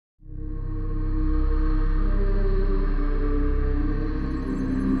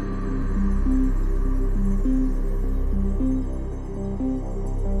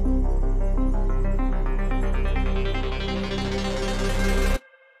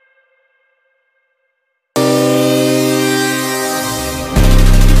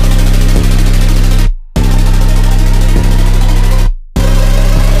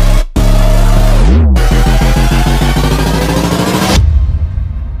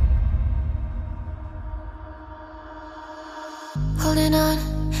holding on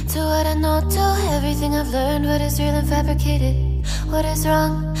to what I know, to everything I've learned. What is real and fabricated? What is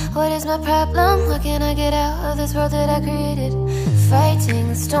wrong? What is my problem? What can I get out of this world that I created? Fighting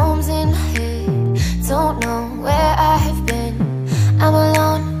the storms in my head. Don't know where I have been. I'm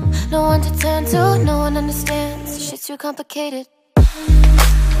alone, no one to turn to. No one understands, shit's too complicated.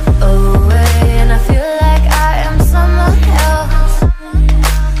 Away, and I feel like I am someone else.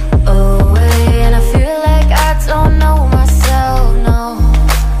 Away, and I feel like I don't know myself, no.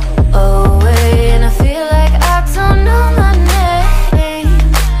 Away, and I feel like I don't know my name.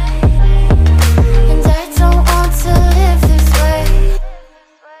 And I don't want to live this way.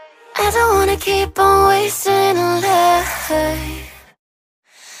 I don't wanna keep on wasting a life.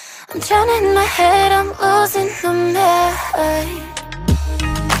 I'm drowning in my head, I'm losing the mind.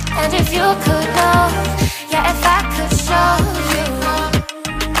 And if you could know, yeah, if I could show you,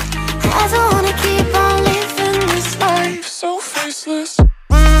 I don't wanna keep on living this life so faceless.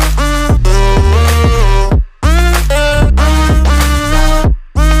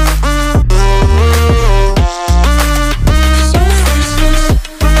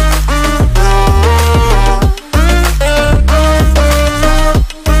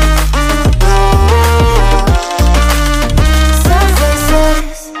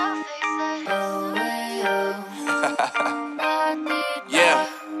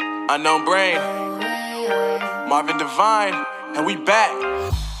 Unknown Brain, Marvin Divine, and we back.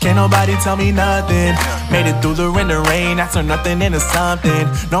 Can't nobody tell me nothing. Made it through the rain and rain, I turn nothing into something.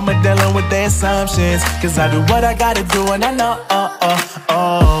 No more dealing with their assumptions, cause I do what I gotta do and I know,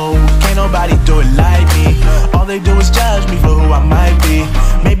 can't nobody do it like me. All they do is judge me for who I might be.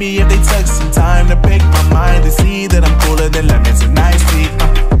 Maybe if they took some time to pick my mind, they see that I'm cooler than lemons and iced tea.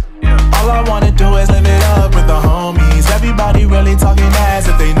 All I wanna do is live it up with the homies. Everybody really talking as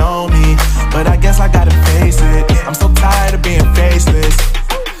if they know me, but I guess I gotta face it. I'm so tired of being faceless.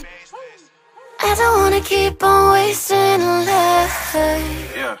 I don't wanna keep on wasting a life.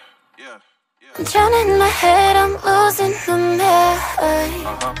 I'm drowning in my head, I'm losing the mind.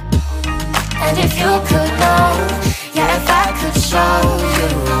 And if you could know, yeah, if I could show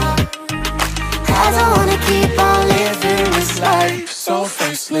you, I don't wanna keep on living this life so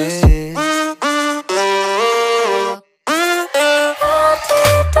faceless.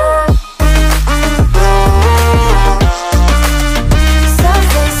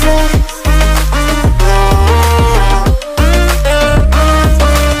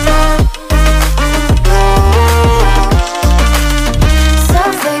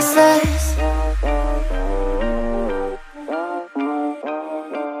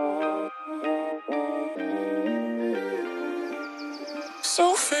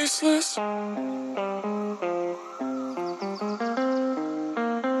 So faceless.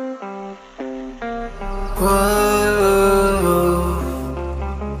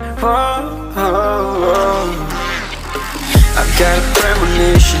 I've got a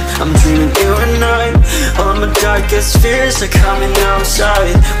premonition, I'm dreaming you and I. All my darkest fears are coming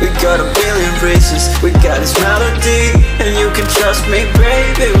outside. We got a billion races, we got this melody, and you can trust me,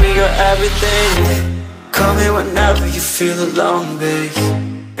 baby, we got everything. Call me whenever you feel alone, babe.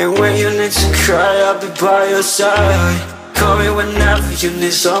 And when you need to cry, I'll be by your side. Call me whenever you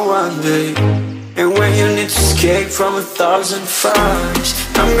need someone, babe. And when you need to escape from 1,000 fires,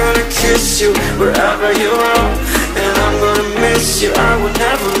 I'm gonna kiss you wherever you are, and I'm gonna miss you, I will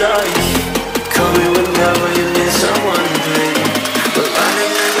never lie. Call me whenever you need someone, babe. We're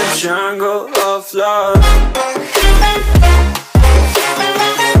running in the jungle of love.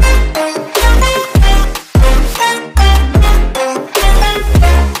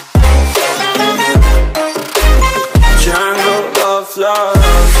 Love.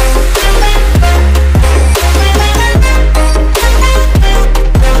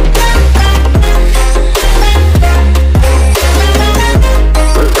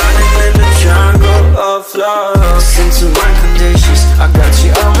 We're running in the jungle of love. Listen to my conditions, I got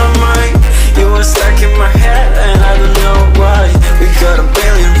you on my mind. You were stuck in my head and I don't know why. We got a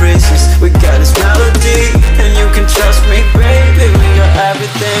billion races, we got this melody, and you can trust me, baby, we got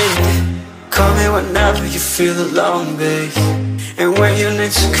everything. Call me whenever you feel alone, babe. And when you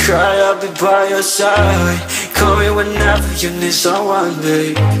need to cry, I'll be by your side. Call me whenever you need someone,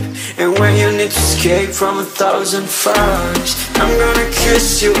 babe. And when you need to escape from 1,000 fires, I'm gonna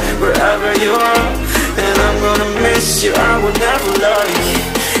kiss you wherever you are, and I'm gonna miss you, I will never lie.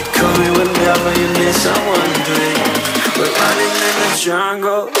 Call me whenever you need someone, babe. We're running in the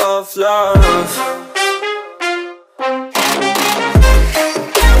jungle of love.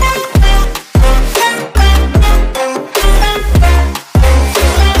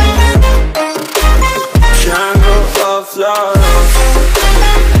 Love.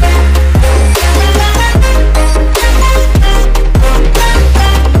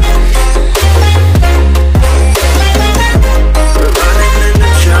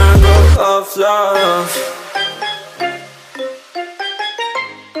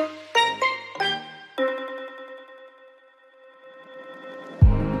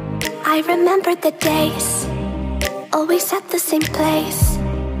 I remember the days, always at the same place,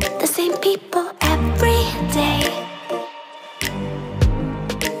 the same people every day.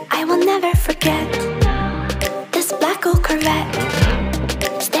 I will never forget this black old Corvette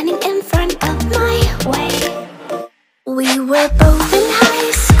standing in front of my way. We were both in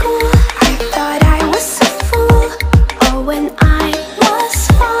high school. I thought I was a fool. Oh, when I was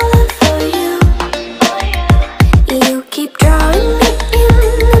falling for you. You keep drawing me in,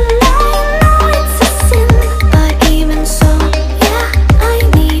 and I know it's a sin, but even so, yeah, I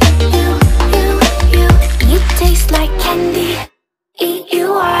need you. You taste like candy. Eat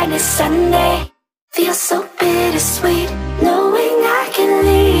you on a Sunday. Feel so bittersweet, knowing I can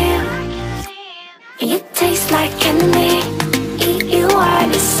leave. You taste like candy. Eat you on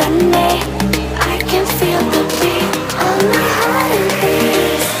a Sunday. I can feel the beat on my heart and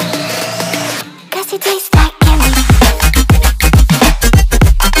beats. 'Cause you taste like candy.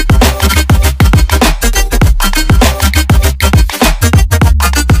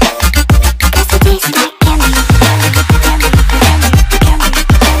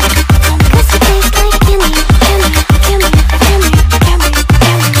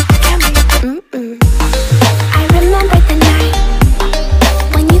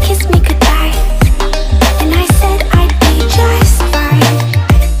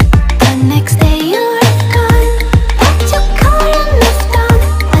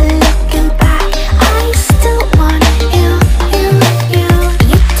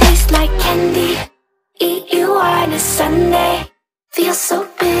 Sunday, feel so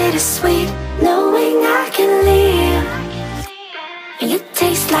bittersweet, knowing I can leave. You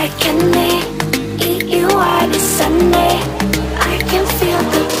taste like candy. Eat you on a Sunday. I can feel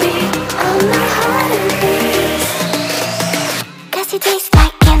the beat on my heart and beats. 'Cause you taste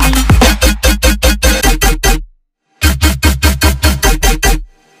like candy.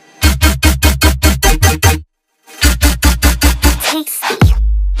 Tasty.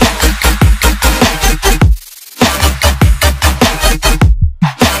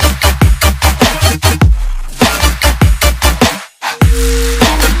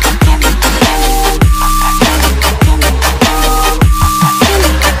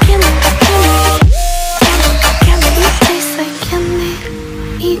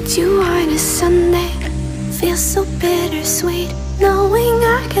 You on a Sunday, feel so bittersweet, knowing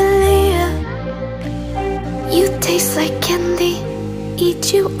I can leave. You taste like candy.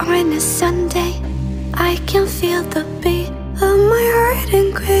 Eat you on a Sunday. I can feel the beat of my heart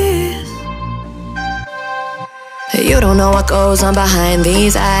increase. You don't know what goes on behind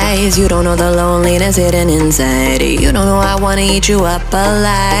these eyes. You don't know the loneliness hidden inside. You don't know I wanna eat you up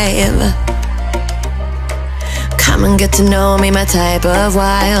alive. Come and get to know me, my type of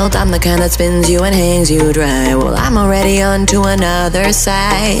wild. I'm the kind that spins you and hangs you dry. Well, I'm already on to another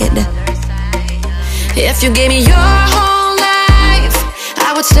side. If you gave me your whole life,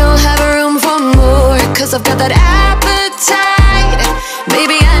 I would still have room for more. 'Cause I've got that appetite.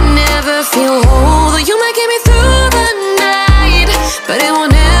 Baby, I never feel whole. You might get me through the night, but it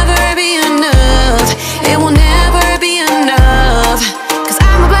will never be enough. It will never be enough. 'Cause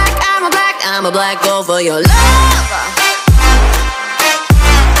I'm a black girl for your love.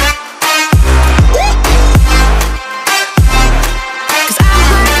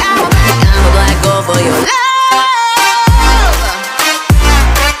 For your love,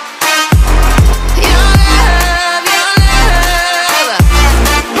 your love.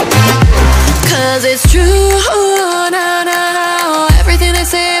 'Cause it's true, no, everything they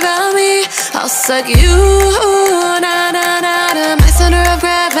say about me. I'll suck you, no, my center of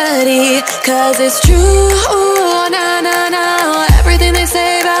gravity. 'Cause it's true, no, everything they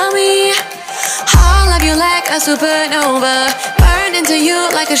say about me. I'll love you like a supernova, burned into you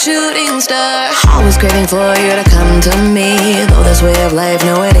like a shooting star. Always craving for you to come to me. Though this way of life,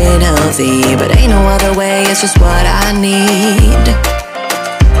 no, it ain't healthy, but ain't no other way, it's just what I need.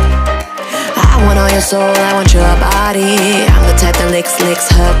 I want all your soul, I want your body. I'm the type that licks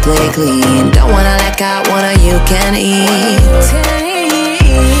her plate clean. Don't wanna let go, wanna you can eat.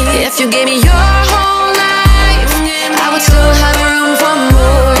 If you gave me your whole life, I would still have room for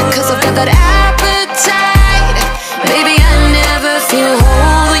more. 'Cause I've got that appetite. Baby, I never feel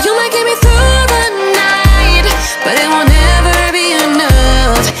whole. You might get me through the night, but it will never be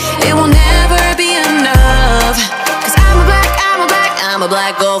enough. It will never be enough. 'Cause I'm a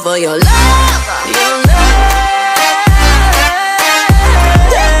black girl for your love. Your love.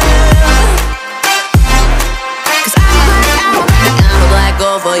 'Cause I'm a black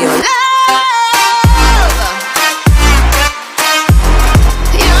girl for your love.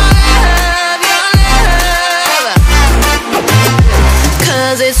 Your love.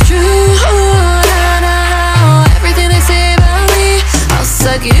 'Cause it's true,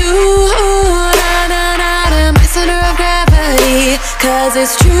 you, na na na na, my center of gravity. Cause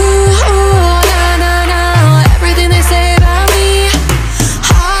it's true, na na na, everything they say about me.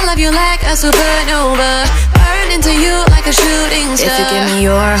 I'll love you like a supernova, burn into you like a shooting star. If you give me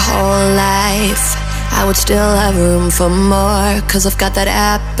your whole life, I would still have room for more. Cause I've got that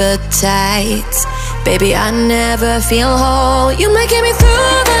appetite. Baby, I never feel whole. You might get me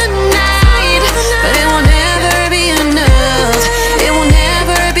through the night, but it will never be enough. It will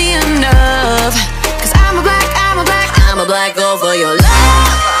never be enough. Cause I'm a black girl for your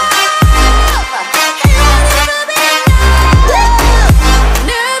love.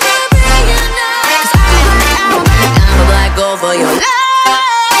 Never be enough. Cause I'm a black girl for your love.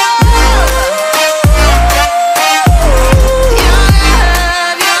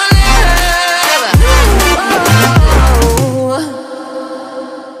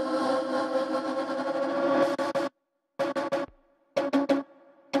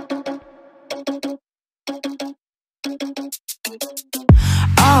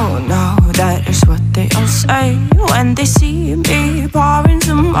 That is what they all say when they see me pouring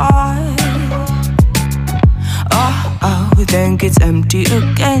some more. Oh, think it's empty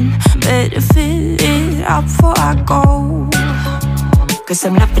again. Better fill it up before I go. Cause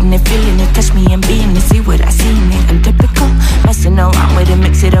I'm loving it, feeling it, touch me and being it. See what I see in it, untypical. Messing around with it,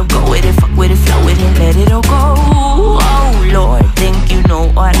 mix it up, go with it, fuck with it, flow with it, let it all go. Oh Lord, think you know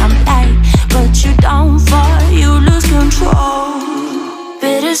what I'm like, but you don't fall, you lose control.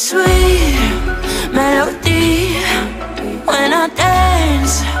 Bittersweet melody when I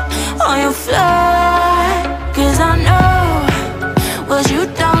dance on your floor. Cause I know what you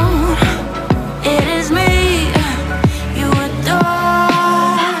don't, it is me you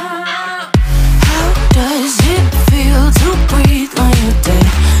adore. How does it feel to breathe when you're dead?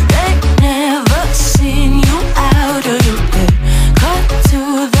 They never seen you out of your bed. Cut to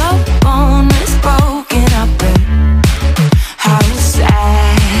the bone, it's broken, I bet. How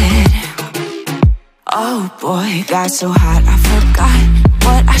sad. Oh boy, got so hot I forgot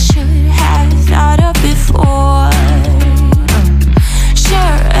what I should have thought of before.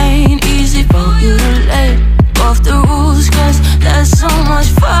 Sure ain't easy for you to let go of the rules, cause that's so much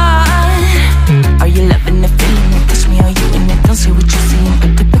fun. Are you loving the feeling it? Touch me, are you in it? Don't say what you're seeing,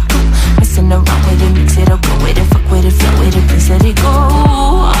 but typical. Messing around with it, mix it up, go with it, fuck with it, flow with it, please let it go.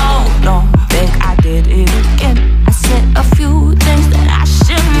 Oh no, think I did it again. I said a few things that I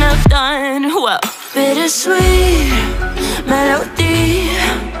shouldn't have done. Well, bittersweet melody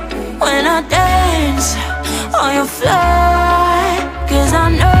when I dance on your floor. Cause I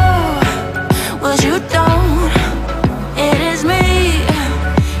know what you don't, it is me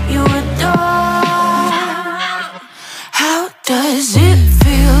you adore. How does it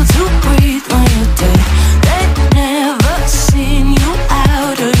feel to breathe when you're dead? They never seen you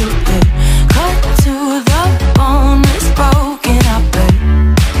out of your bed. Cut to the bone, it's broken, I bet.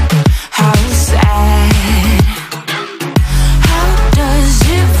 How sad. How does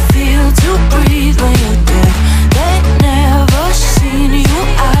it feel to breathe when you're dead? They never seen you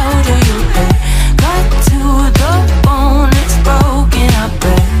out of your bed. Cut to the bone, it's broken, I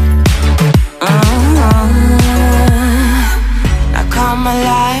bet. Now come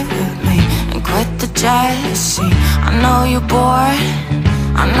alive with me and quit the jealousy. I know you're bored,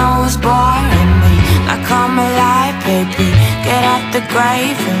 I know it's boring me. Now come alive, baby, get out the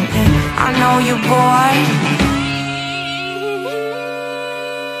grave and live. I know you're bored.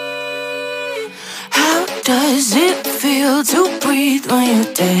 How does it feel to breathe when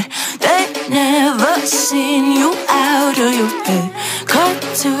you're dead? They never seen you out of your bed. Cut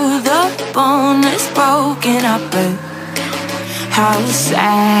to the bone, it's broken, I bet. How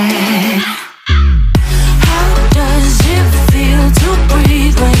sad. How does it feel to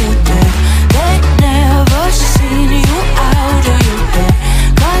breathe when you're dead? They never seen you out of your bed.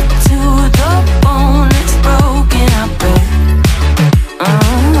 Cut to the bone, it's broken, I bet.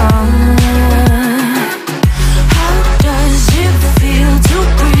 How does it feel to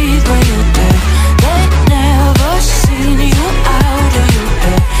breathe when you're dead? They never seen you out of your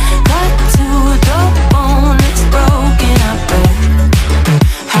bed. Cut to the bone, it's broken, I bet.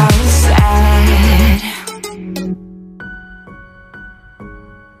 How sad.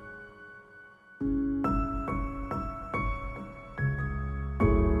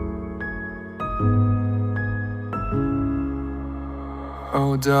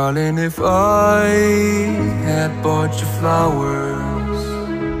 Oh darling, if I had bought you flowers,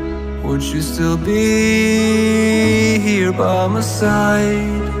 would you still be here by my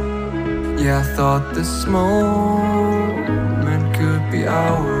side? Yeah, I thought this moment could be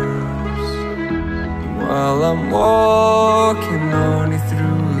ours, while I'm walking on you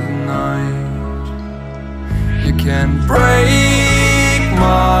through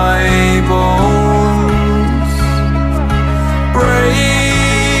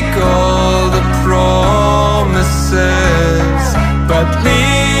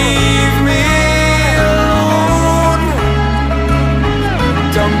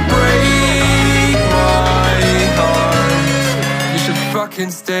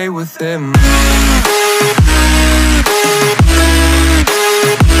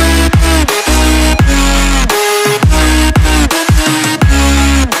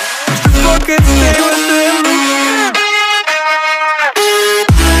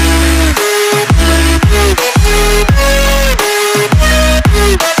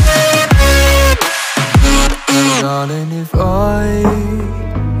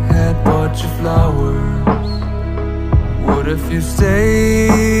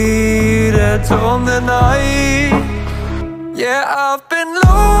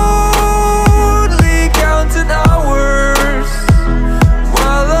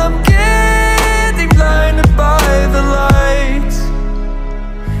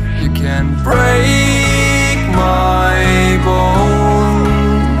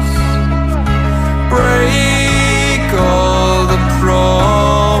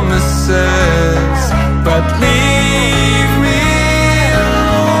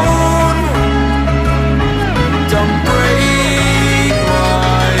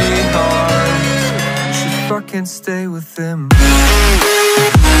can stay with him.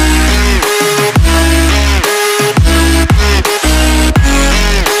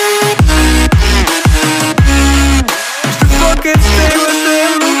 Just fucking stay with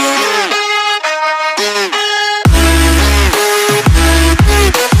him.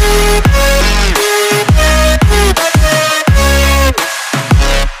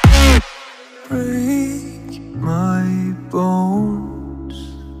 Break my bones,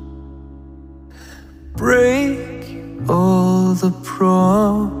 break all the promises,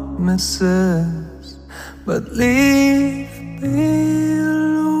 but leave me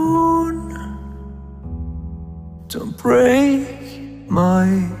alone. Don't break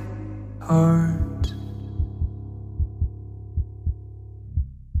my heart.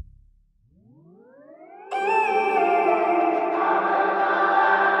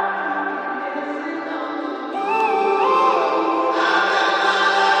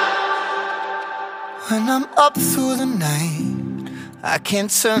 When I'm up through the night, I can't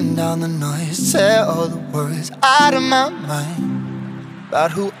turn down the noise, tear all the worries out of my mind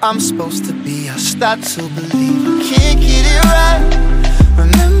about who I'm supposed to be. I start to believe I can't get it right.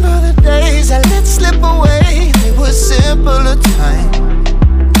 Remember the days I let slip away, they were simpler times.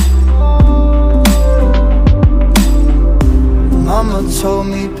 Mama told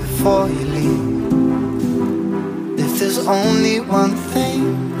me before you leave, if there's only one thing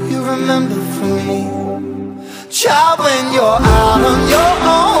you remember from me, child, when you're out on your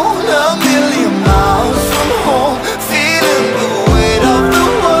own, a million miles from home, feeling the weight of the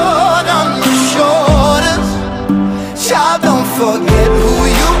world on your shoulders. Child, don't forget who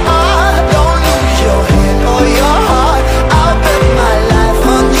you are, don't lose your head or your heart. I'll bet my life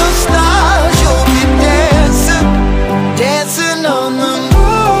on your stars, you'll be dancing, dancing on the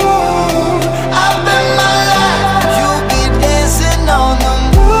moon. I'll bet my life, you'll be dancing on the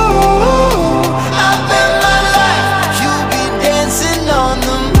moon. I'll bet my life, you'll be dancing on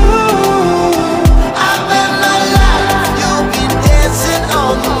the moon. I bet my life, you'll be dancing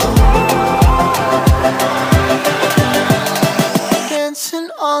on the moon. Dancing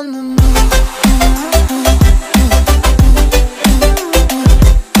on the moon.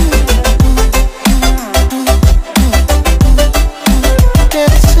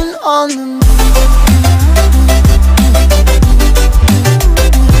 Dancing on the moon.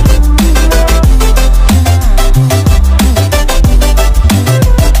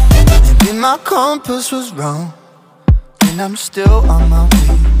 My compass was wrong, and I'm still on my way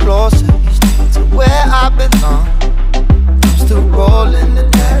closer each day to where I belong. I'm still rolling the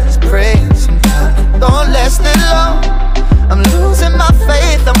dice, praying sometimes don't last it long. I'm losing my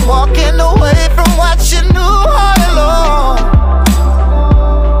faith, I'm walking away from what you knew all along.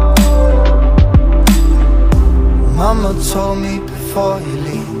 Mama told me before you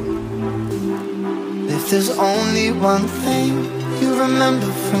leave, if there's only one thing you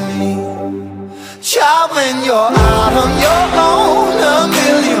remember from me, child, when you're out on your own, a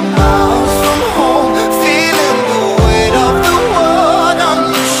million miles from home, feeling the weight of the world on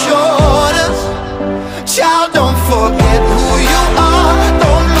your shoulders. Child, don't forget who you are,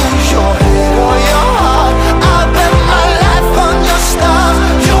 don't lose your head or your heart. I'll bet my life on your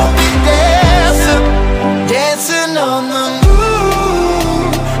stars, you'll be dancing, dancing on the moon.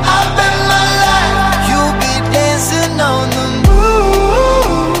 I'll bet my life, you'll be dancing on the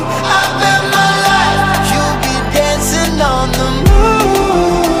moon. I'll bet my life, you'll be dancing on the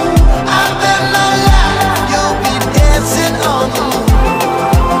moon. I bet my life, you'll be dancing on the moon.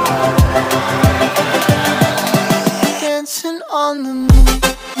 Dancing on the moon.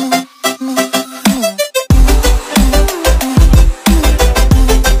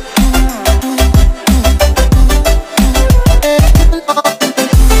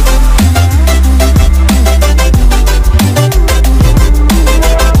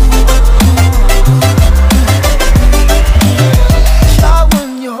 Child,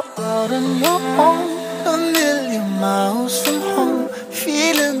 when you're out on your own, a million miles from home,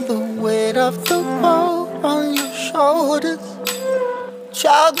 feeling the weight of the world on your shoulders.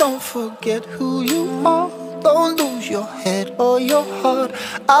 Child, don't forget who you are, don't lose your head or your heart.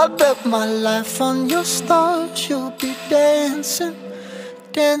 I bet my life on your stars, you'll be dancing,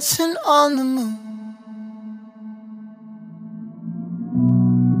 dancing on the moon.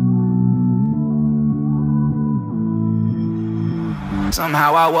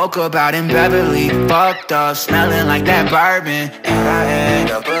 Somehow I woke up out in Beverly, fucked up, smelling like that bourbon, and I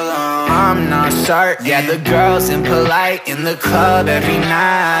end up alone. I'm not certain. Yeah, the girls impolite in the club every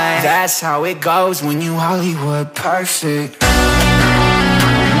night. That's how it goes when you Hollywood perfect.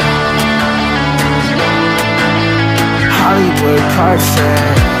 Hollywood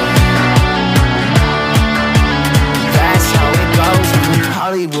perfect.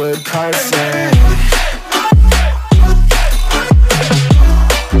 Hollywood perfect.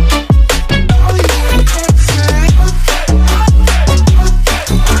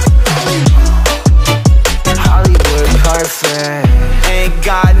 Ain't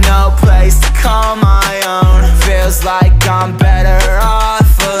got no place to call my own. Feels like I'm better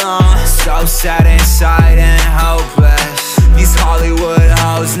off alone. So sad inside and hopeless. These Hollywood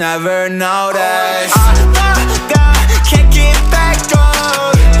hoes never notice. I can't get back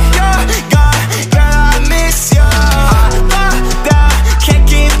on. Girl, I miss you. Can't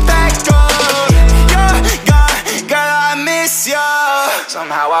get back on. Girl, I miss you.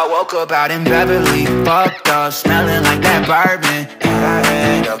 Somehow I woke up out in Beverly, fucked up, smelling like that bourbon, and I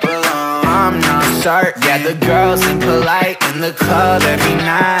end up alone. I'm not certain. Yeah, the girls impolite in the club every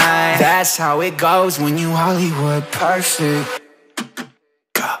night. That's how it goes when you Hollywood perfect.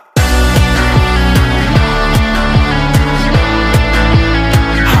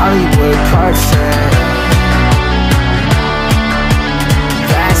 Hollywood perfect.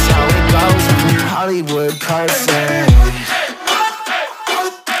 That's how it goes when you Hollywood perfect.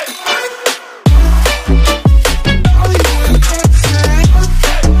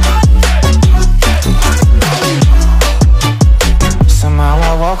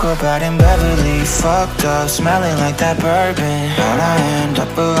 Woke up out in Beverly, fucked up, smelling like that bourbon. How'd I end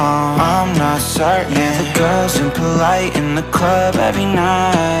up alone? I'm not certain. Yeah, the girls impolite in the club every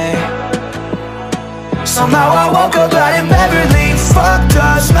night. Somehow I woke up out in Beverly, fucked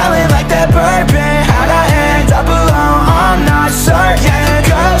up, smelling like that bourbon. How'd I end up alone? I'm not certain. Yeah, the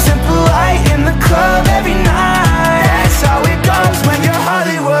girls impolite in the club every night. That's how it goes when you're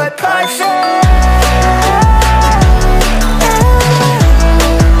Hollywood perfect.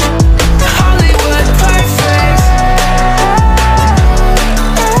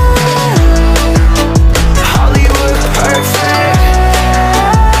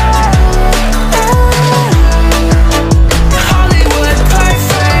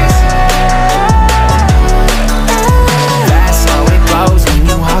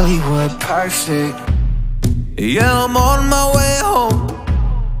 Yeah, I'm on my way home.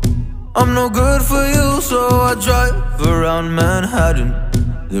 I'm no good for you, so I drive around Manhattan.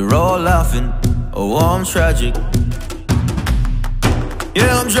 They're all laughing, oh I'm tragic.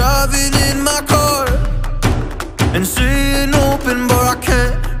 Yeah, I'm driving in my car and seeing open, but I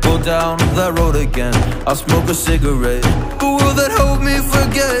can't go down that road again. I'll smoke a cigarette, but will that help me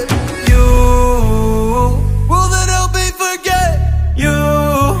forget you? Will that help me forget you?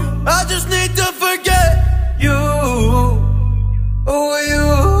 I just need to forget you. Oh, you.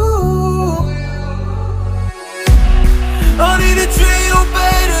 I need to treat you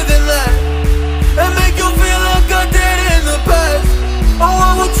better than that and make you feel like I did in the past. Oh,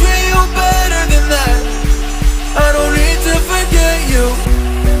 I will treat you better than that. I don't need to forget you.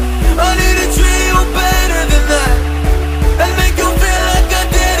 I need to treat you better than that and make you feel like I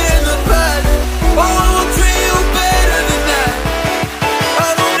did in the past. Oh, I will treat you better than that. I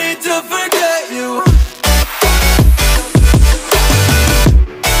don't need to forget you.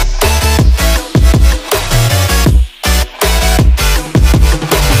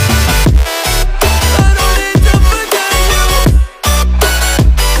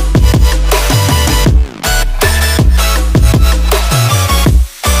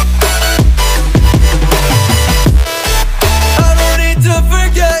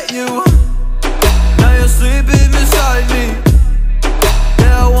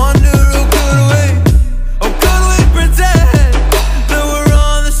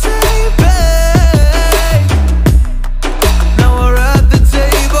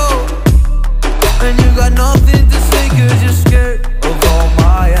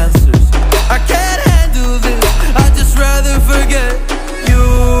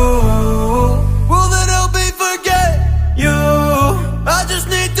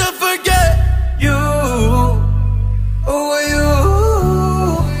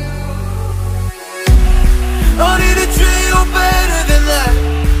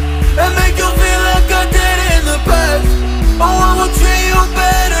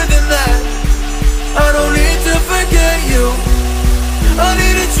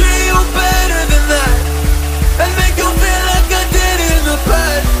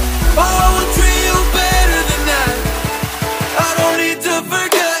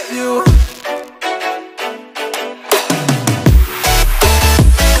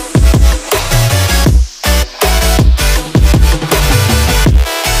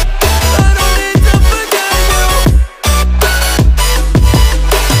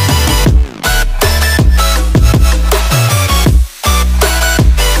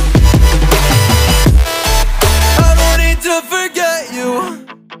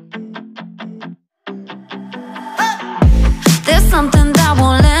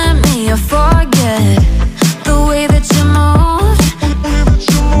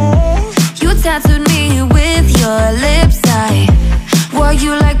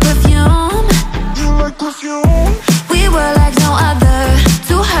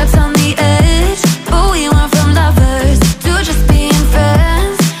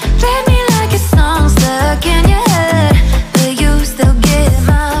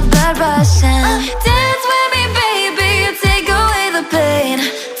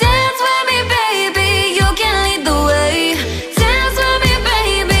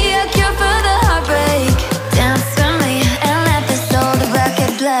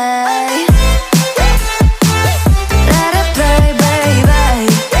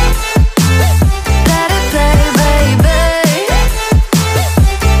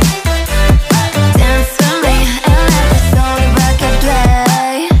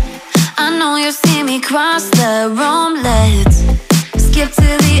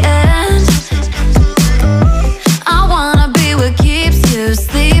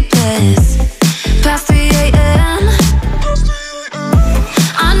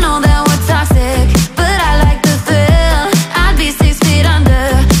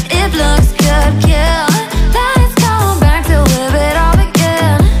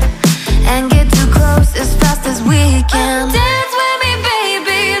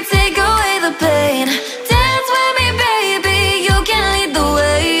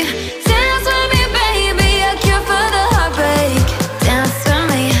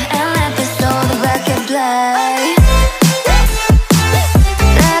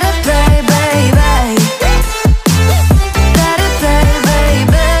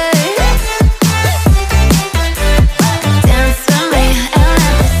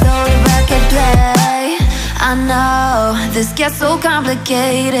 this gets so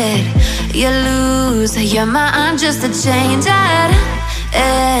complicated. You lose your mind just to change it,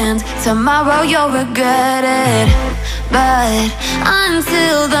 and tomorrow you'll regret it. But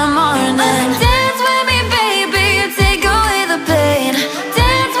until the morning, dance with me, baby, take away the pain.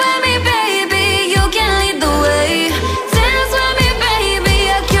 Dance with me, baby, you can lead the way. Dance with me, baby,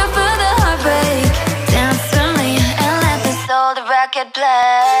 a cure for the heartbreak. Dance with me and let this old record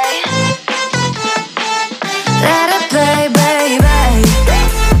play. Let it play, baby.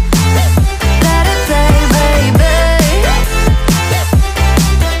 Let it play, baby.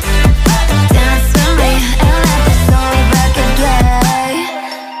 Dance with me and let this old record play.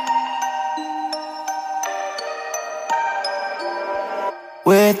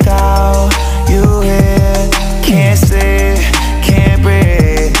 Without you here, can't sleep, can't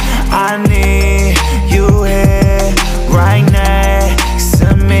breathe. I need you here, right next to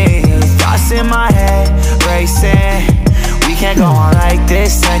me. Thoughts in my head racing. We can't go on like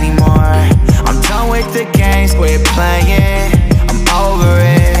this anymore. I'm done with the games we're playing. I'm over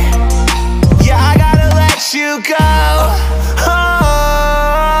it. Yeah, I gotta let you go.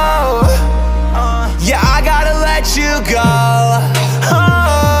 Oh, yeah, I gotta let you go. Oh,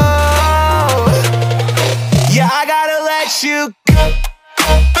 yeah, I gotta let you go.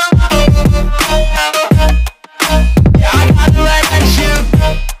 Yeah, I gotta let you go.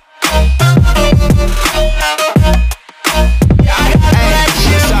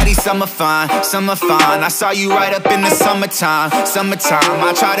 Summer fine, summer fine. I saw you right up in the summertime, summertime.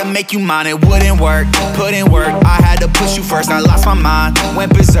 I tried to make you mine, it wouldn't work. Put in work, I had to push you first. I lost my mind,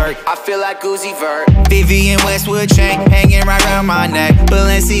 went berserk. I feel like Uzi Vert. Vivian Westwood chain hanging right around my neck.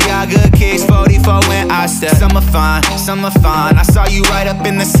 Balenciaga kicks 44 when I step. Summer fine, summer fine. I saw you right up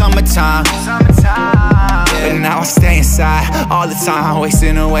in the summertime, summertime. But now I stay inside all the time,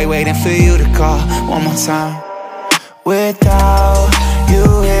 wasting away waiting for you to call one more time. Without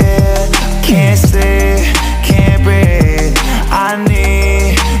you here, can't sleep, can't breathe. I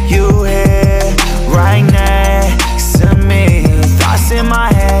need you here, right next to me. Thoughts in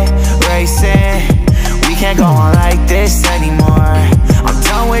my head racing. We can't go on like this anymore. I'm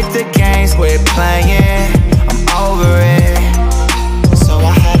done with the games we're playing. I'm over it. So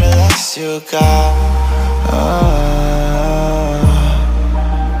I had to let you go.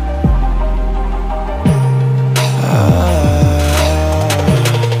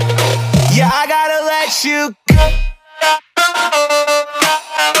 Yeah, I gotta let you go.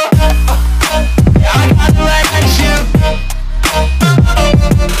 Yeah, I gotta let you go.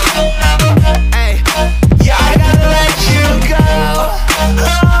 Hey, yeah, I gotta let you go.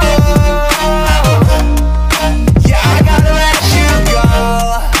 Yeah, I gotta let you go.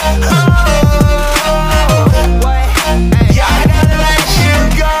 Yeah, I gotta let you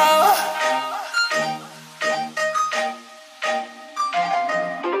go.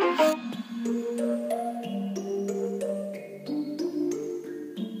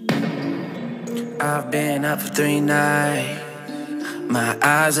 I've been up for 3 nights. My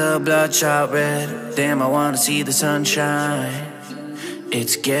eyes are bloodshot red. Damn, I wanna see the sunshine.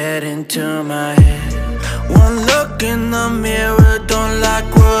 It's getting to my head. One look in the mirror, don't like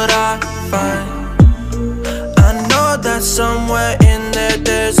what I find. I know that somewhere in there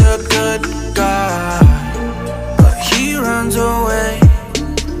there's a good guy, but he runs away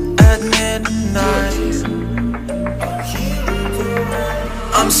at midnight.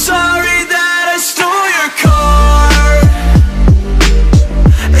 I'm sorry that I stole your car.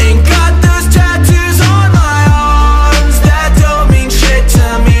 Ain't got those tattoos on my arms that don't mean shit to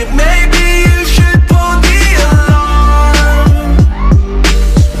me. Maybe you should pull the alarm,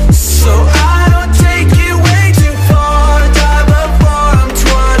 so I don't take it way too far. Die before I'm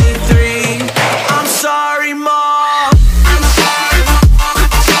 23. I'm sorry, Mom. I'm sorry, Mom.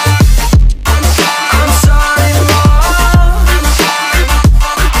 I'm sorry, Mom.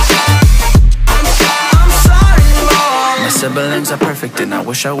 My siblings are perfect and I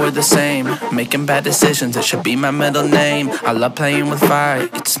wish I were the same. Making bad decisions, it should be my middle name. I love playing with fire,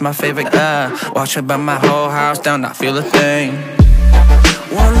 it's my favorite. Watch it burn my whole house down, not feel a thing.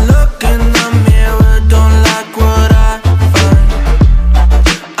 One look in the mirror, don't like what I find.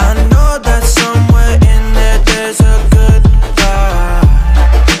 I know that somewhere in there there's a good guy,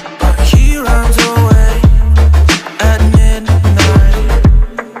 but he runs away at midnight.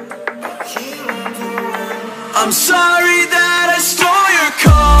 I'm sorry that I stole your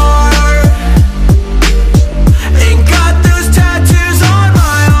car. Ain't got those tattoos on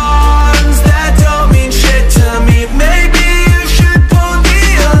my arms that don't mean shit to me. Maybe you should pull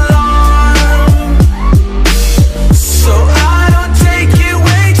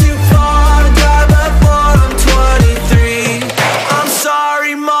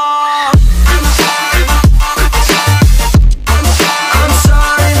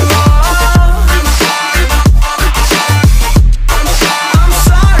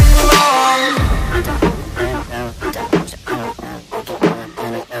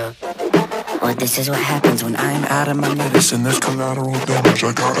is what happens when I'm out of my medicine. There's collateral damage,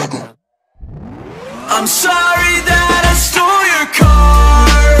 I gotta go. I'm sorry that I stole your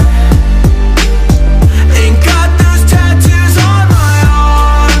car. Ain't got those tattoos on my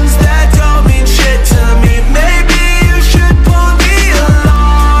arms that don't mean shit to me. Maybe you should pull the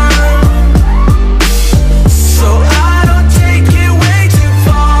alarm, so I don't take it way too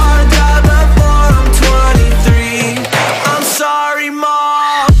far. Die before I'm 23. I'm sorry,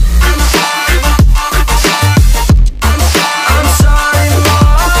 Mom. I'm sorry, Mom. I'm sorry, Mom.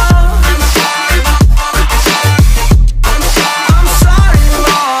 I'm sorry, Mom. I'm sorry,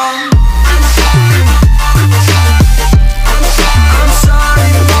 Mom. I'm sorry,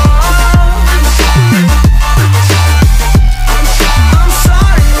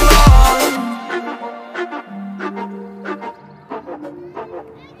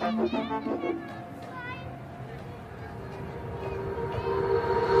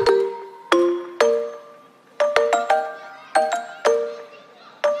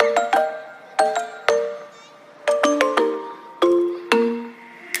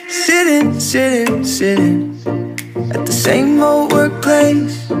 Sitting at the same old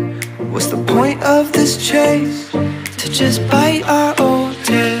workplace. What's the point of this chase? To just bite our old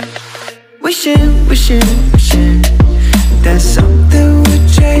tail. Wishing that something would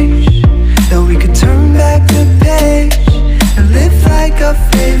change, that we could turn back the page and live like our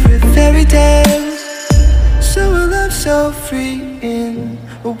favorite fairy tales. So a love so free in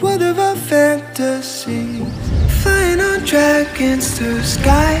a world of our fantasies, flying on dragons through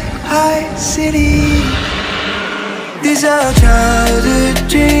sky-high cities. These are childhood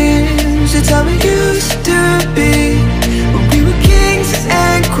dreams. It's how we used to be when we were kings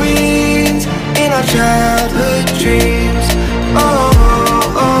and queens in our childhood dreams. Oh,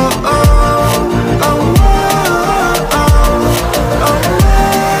 oh, oh, oh, oh, oh, oh,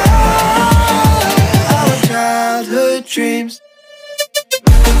 our childhood dreams.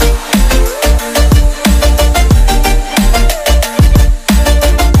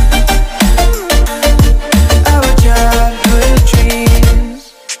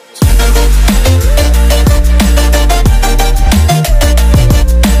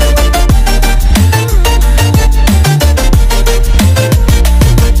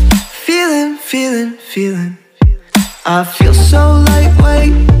 Feeling, I feel so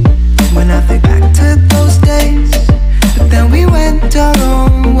lightweight when I think back to those days, but then we went our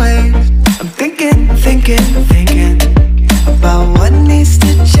own ways. I'm thinking about what needs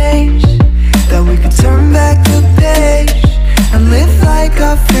to change, that we could turn back the page and live like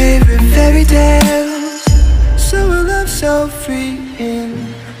our favorite fairy tales. So a love so free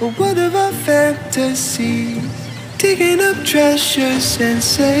in a world of our fantasies, digging up treasures and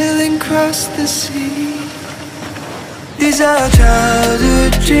sailing across the sea. These are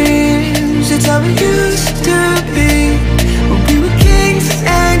childhood dreams. It's how we used to be when we were kings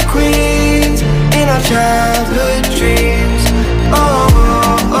and queens in our childhood dreams. Oh,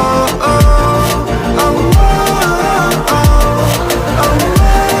 oh, oh, oh, oh, oh, oh, oh,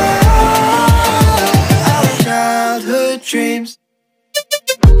 our childhood dreams.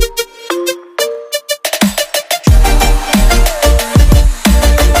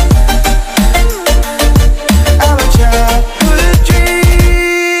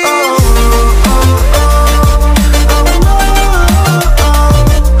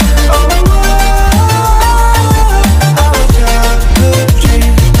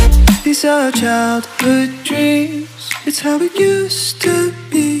 Our childhood dreams. It's how it used to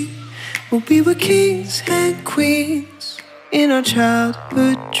be when we were kings and queens in our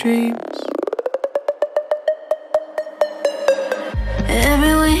childhood dreams.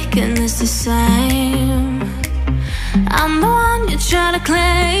 Every weekend is the same. I'm the one you try to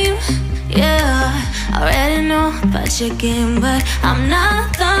claim. Yeah, I already know about your game, but I'm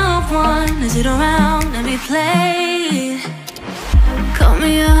not the one to sit around and be played. Call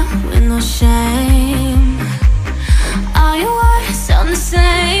me up with no shame. All your words sound the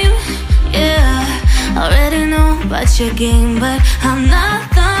same. Yeah, I already know about your game, but I'm not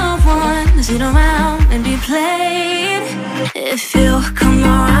the one to sit around and be played. If you come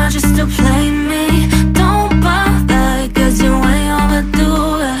around just to play me, don't bother, cause you ain't overdue.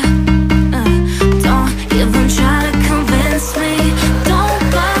 Don't even try to convince me. Don't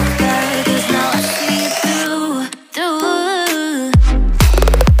bother, cause now I see you through.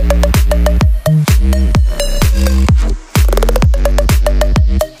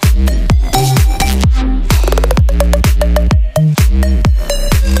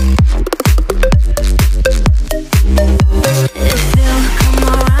 If you come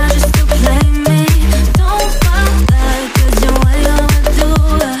around just to play me,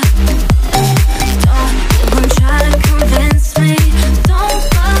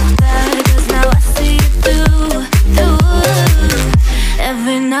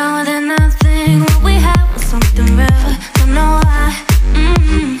 Now that nothing, what we had was something real. Don't know why,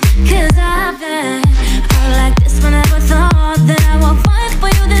 cause I've been hurt like this, but never thought that I would fight for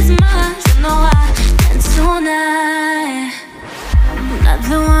you this much. Don't know why, and tonight I'm not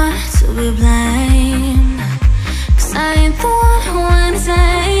the one to be blamed, cause I ain't the one who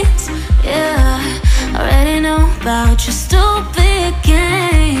entertains. Yeah, already know about your stupid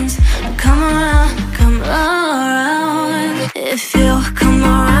games. Come around, come around.